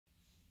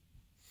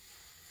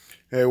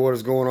Hey, what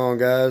is going on,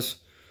 guys?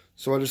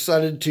 So I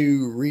decided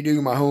to redo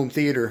my home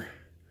theater.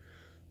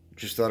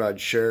 Just thought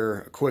I'd share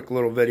a quick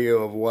little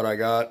video of what I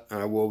got.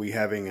 I will be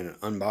having an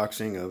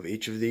unboxing of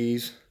each of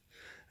these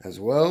as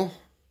well.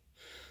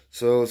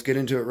 So let's get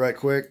into it right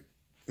quick.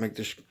 Make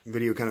this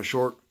video kind of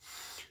short.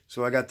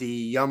 So I got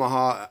the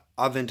Yamaha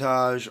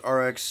Avantage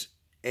RX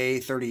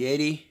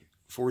A3080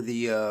 for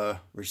the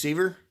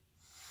receiver.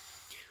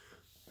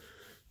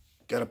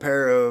 Got a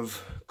pair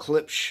of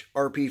Klipsch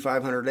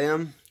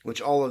RP500M, which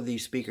all of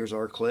these speakers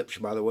are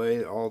Klipsch, by the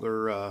way. All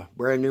their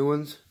brand new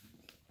ones.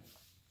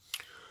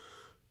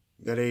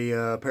 Got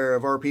a pair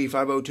of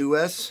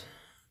RP502S.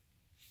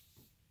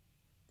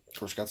 Of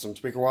course, got some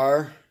speaker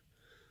wire.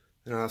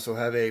 And I also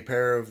have a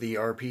pair of the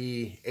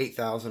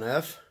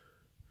RP8000F.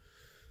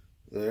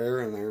 There,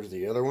 and there's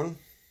the other one.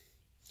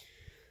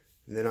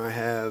 And then I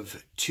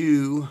have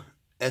two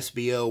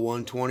SBL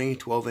 120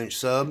 12-inch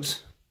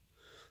subs.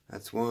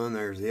 That's one,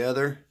 there's the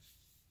other.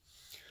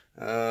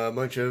 A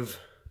bunch of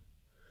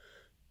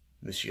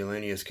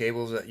miscellaneous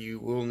cables that you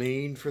will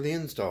need for the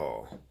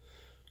install.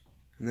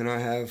 And then I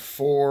have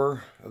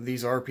four of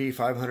these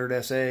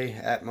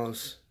RP500SA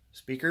Atmos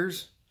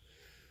speakers.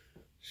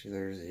 See,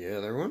 there's the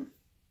other one.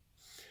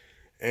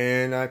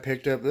 And I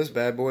picked up this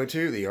bad boy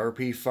too, the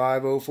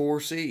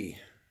RP504C.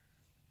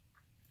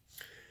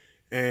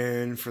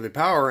 And for the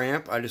power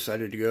amp, I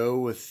decided to go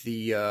with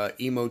the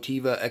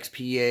Emotiva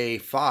XPA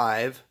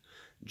 5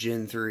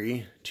 Gen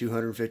 3,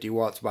 250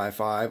 watts by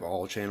 5,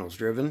 all channels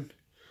driven.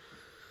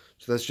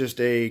 So that's just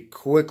a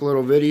quick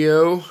little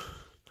video.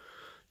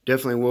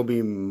 Definitely will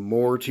be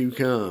more to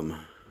come.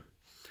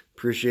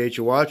 Appreciate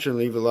you watching.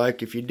 Leave a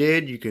like if you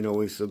did. You can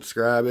always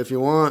subscribe if you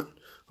want.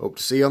 Hope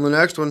to see you on the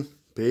next one.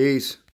 Peace.